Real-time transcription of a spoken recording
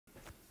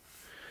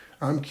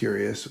I'm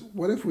curious,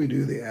 what if we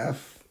do the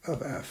f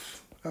of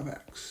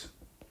x?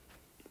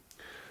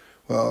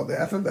 Well, the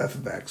f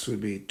of x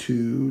would be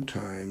 2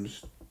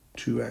 times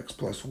 2x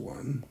plus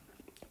 1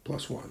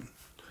 plus 1.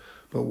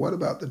 But what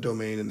about the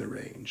domain and the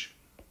range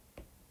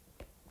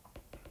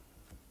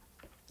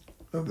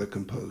of the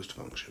composed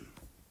function?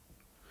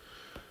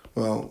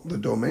 Well, the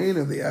domain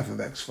of the f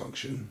of x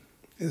function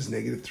is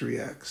negative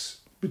 3x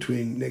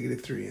between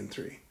negative 3 and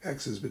 3.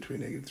 X is between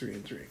negative 3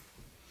 and 3.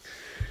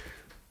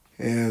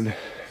 And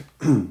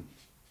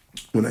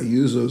when I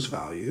use those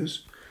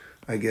values,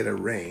 I get a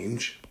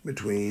range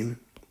between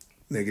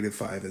negative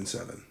 5 and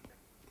 7.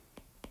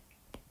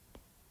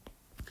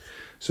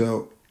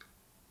 So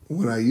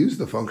when I use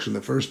the function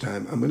the first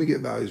time, I'm going to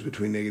get values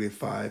between negative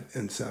 5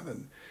 and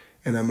 7.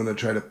 And I'm going to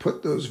try to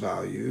put those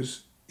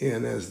values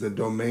in as the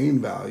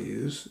domain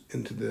values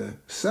into the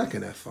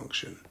second f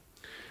function.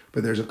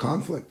 But there's a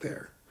conflict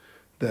there.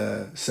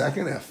 The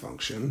second f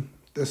function,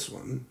 this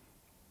one,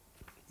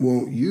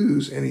 won't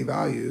use any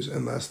values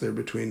unless they're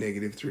between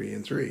negative 3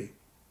 and 3.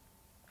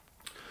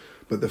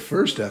 But the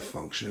first f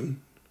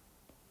function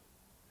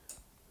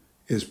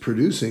is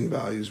producing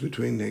values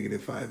between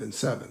negative 5 and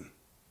 7.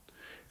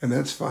 And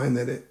that's fine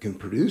that it can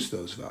produce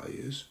those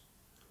values,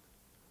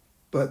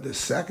 but the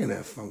second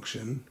f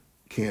function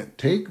can't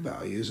take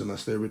values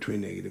unless they're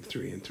between negative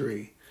 3 and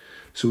 3.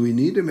 So we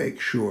need to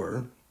make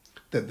sure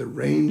that the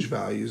range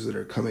values that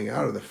are coming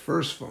out of the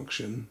first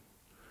function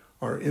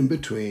are in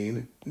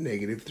between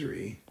negative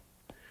 3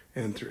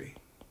 and 3.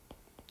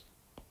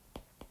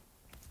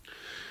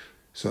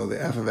 So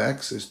the f of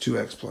x is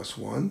 2x plus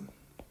 1.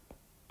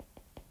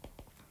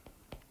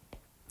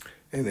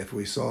 And if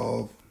we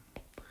solve,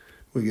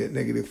 we get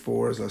negative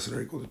 4 is less than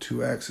or equal to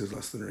 2x is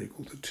less than or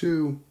equal to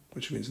 2,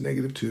 which means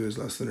negative 2 is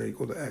less than or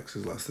equal to x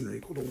is less than or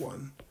equal to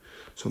 1.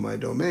 So my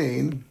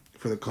domain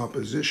for the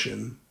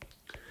composition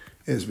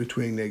is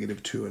between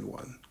negative 2 and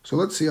 1. So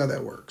let's see how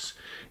that works.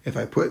 If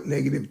I put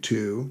negative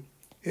 2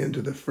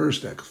 into the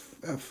first f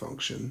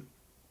function,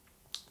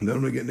 then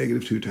I'm going to get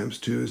negative 2 times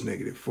 2 is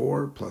negative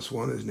 4, plus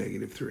 1 is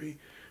negative 3,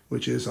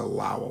 which is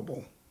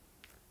allowable.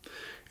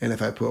 And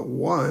if I put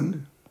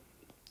 1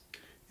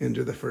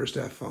 into the first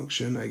f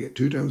function, I get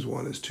 2 times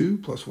 1 is 2,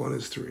 plus 1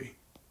 is 3,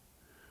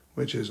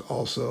 which is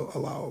also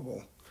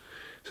allowable.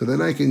 So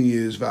then I can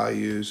use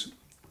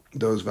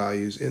those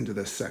values into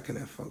the second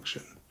f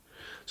function.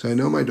 So I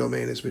know my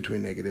domain is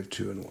between negative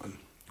 2 and 1.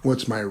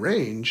 What's my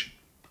range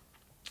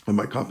of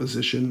my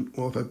composition?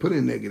 Well, if I put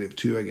in negative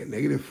 2, I get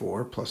negative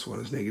 4, plus 1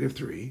 is negative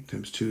 3,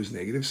 times 2 is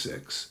negative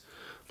 6,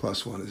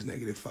 plus 1 is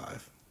negative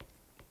 5.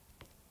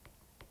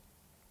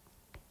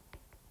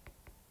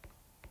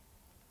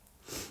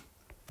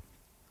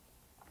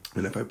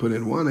 And if I put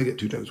in 1, I get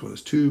 2 times 1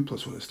 is 2,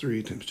 plus 1 is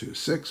 3, times 2 is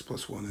 6,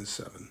 plus 1 is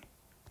 7.